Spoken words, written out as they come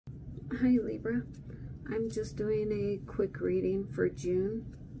Hi Libra, I'm just doing a quick reading for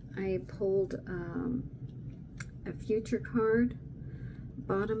June. I pulled a future card,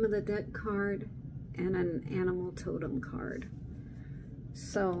 bottom of the deck card, and an animal totem card.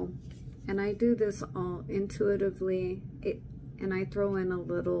 So, and I do this all intuitively, and I throw in a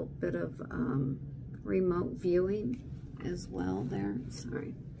little bit of remote viewing as well there,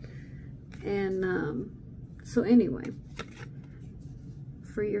 sorry. And so anyway,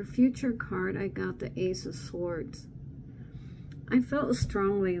 for your future card, I got the Ace of Swords. I felt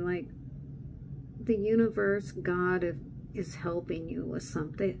strongly like the universe, God, is helping you with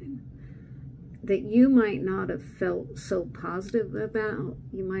something that you might not have felt so positive about.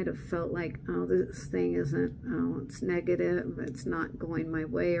 You might have felt like, oh, this thing isn't, oh, it's negative, it's not going my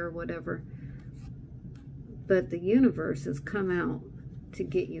way or whatever. But the universe has come out to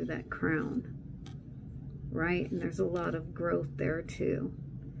get you that crown, right? And there's a lot of growth there too.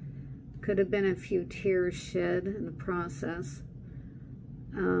 Could have been a few tears shed in the process.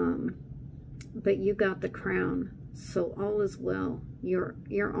 But you got the crown, so all is well. You're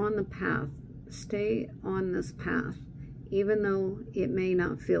on the path. Stay on this path, even though it may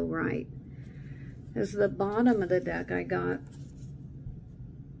not feel right. As the bottom of the deck, I got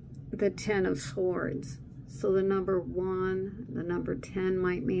the 10 of Swords. So the number 1, the number 10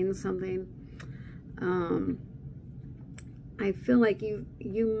 might mean something. I feel like you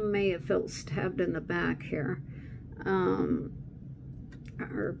may have felt stabbed in the back here, or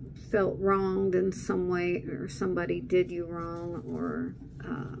felt wronged in some way, or somebody did you wrong, or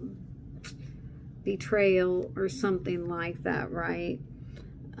betrayal or something like that, right?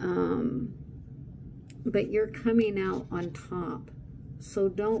 But you're coming out on top. So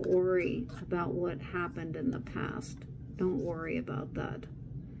don't worry about what happened in the past. Don't worry about that.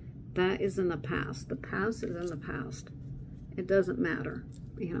 That is in the past. The past is in the past. It doesn't matter.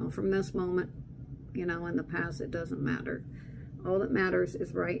 You know, from this moment, you know, in the past, it doesn't matter. All that matters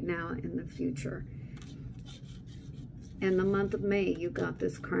is right now in the future. In the month of May, you got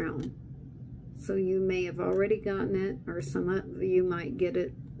this crown. So you may have already gotten it, or some of you might get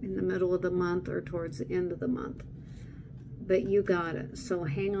it in the middle of the month or towards the end of the month. But you got it. So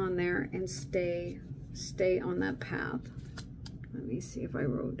hang on there and stay on that path. Let me see if I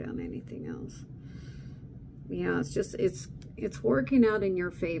wrote down anything else. Yeah, it's just, it's working out in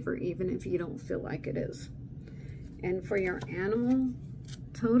your favor, even if you don't feel like it is. And for your animal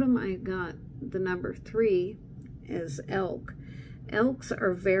totem, I got the number 3 is elk. Elks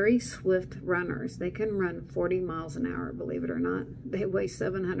are very swift runners. They can run 40 miles an hour, believe it or not. They weigh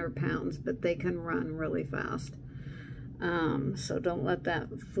 700 pounds, but they can run really fast. So don't let that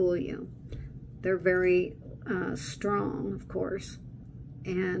fool you. They're very strong, of course,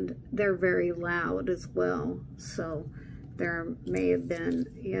 and they're very loud as well. So there may have been,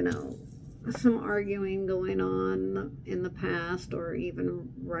 you know, some arguing going on in the past or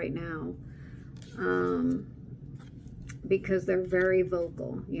even right now, because they're very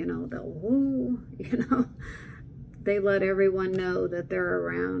vocal. You know, they'll woo, you know. They let everyone know that they're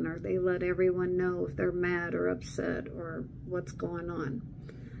around, or they let everyone know if they're mad or upset or what's going on.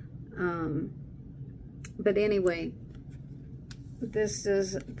 But anyway, this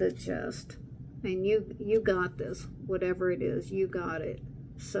is the gist. And you got this. Whatever it is, you got it.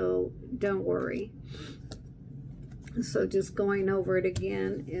 So don't worry. So just going over it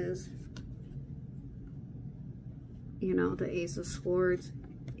again is, you know, the Ace of Swords,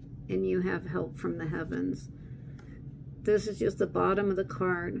 and you have help from the heavens. This is just the bottom of the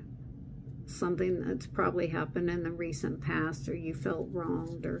card. Something that's probably happened in the recent past, or you felt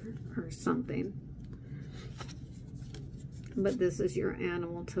wronged or something. But this is your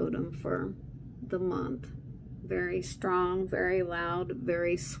animal totem for the month. Very strong, very loud,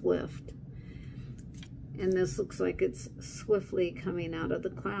 very swift. And this looks like it's swiftly coming out of the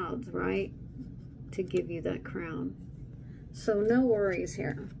clouds, right? To give you that crown. So no worries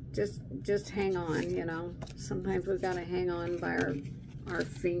here. Just hang on, you know. Sometimes we've got to hang on by our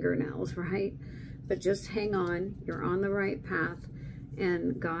fingernails, right? But just hang on. You're on the right path,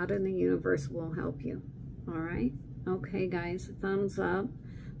 and God and the universe will help you. All right? Okay, guys. Thumbs up.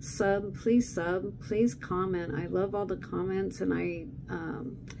 Please comment. I love all the comments, and I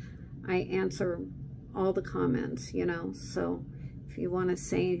answer all the comments, you know. So if you want to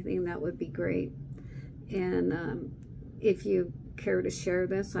say anything, that would be great. And if you care to share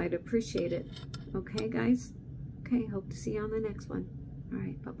this, I'd appreciate it. Okay, guys? Okay, hope to see you on the next one. All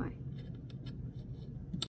right, bye-bye.